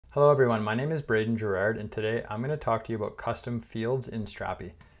Hello everyone, my name is Braden Gerard and today I'm going to talk to you about custom fields in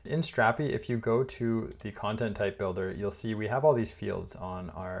Strapi. In Strapi, if you go to the content type builder, you'll see we have all these fields on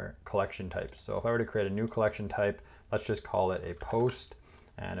our collection types. So if I were to create a new collection type, let's just call it a post.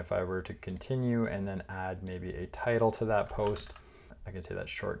 And if I were to continue and then add maybe a title to that post, I can say that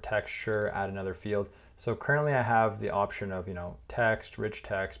short text, sure, add another field. So currently I have the option of, text, rich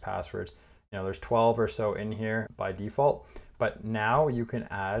text, passwords. There's 12 or so in here by default. But now you can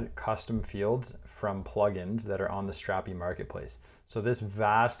add custom fields from plugins that are on the Strapi marketplace. So this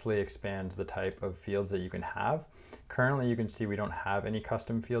vastly expands the type of fields that you can have. Currently, you can see we don't have any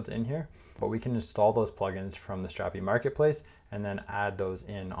custom fields in here, but we can install those plugins from the Strapi marketplace and then add those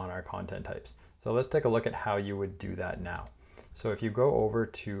in on our content types. So let's take a look at how you would do that now. So if you go over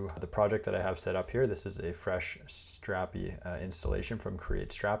to the project that I have set up here, this is a fresh Strapi installation from Create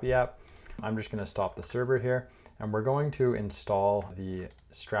Strapi app. I'm just going to stop the server here and we're going to install the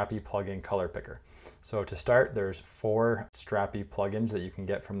Strapi plugin color picker. So to start, there's 4 Strapi plugins that you can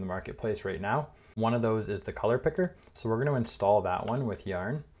get from the marketplace right now. One of those is the color picker. So we're going to install that one with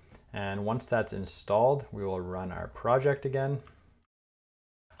Yarn. And once that's installed, we will run our project again.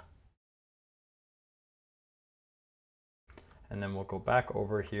 And then we'll go back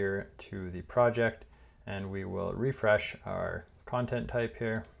over here to the project and we will refresh our content type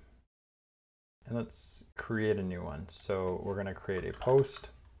here. And let's create a new one. So we're going to create a post,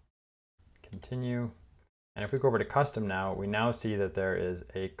 continue. And if we go over to custom now, we now see that there is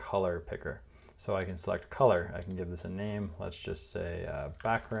a color picker. So I can select color. I can give this a name. Let's just say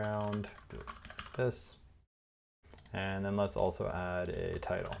background, do this. And then let's also add a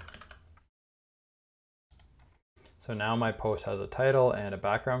title. So now my post has a title and a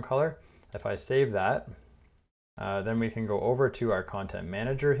background color. If I save that, then we can go over to our content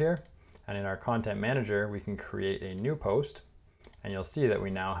manager here. And in our content manager, we can create a new post and you'll see that we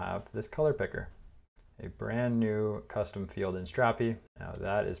now have this color picker, a brand new custom field in Strapi. Now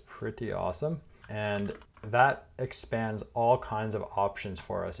that is pretty awesome. And that expands all kinds of options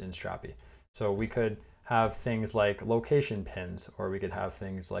for us in Strapi. So we could have things like location pins, or we could have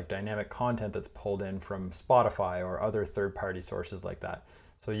things like dynamic content that's pulled in from Spotify or other third-party sources like that.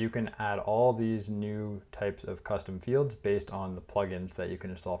 So you can add all these new types of custom fields based on the plugins that you can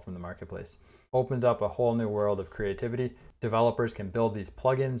install from the marketplace. Opens up a whole new world of creativity. Developers can build these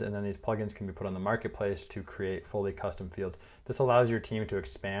plugins and then these plugins can be put on the marketplace to create fully custom fields. This allows your team to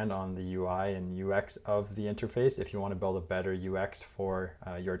expand on the UI and UX of the interface. If you want to build a better UX for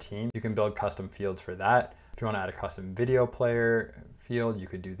your team, you can build custom fields for that. If you want to add a custom video player field, you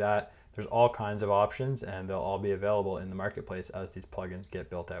could do that. There's all kinds of options and they'll all be available in the marketplace as these plugins get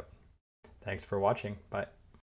built out. Thanks for watching. Bye.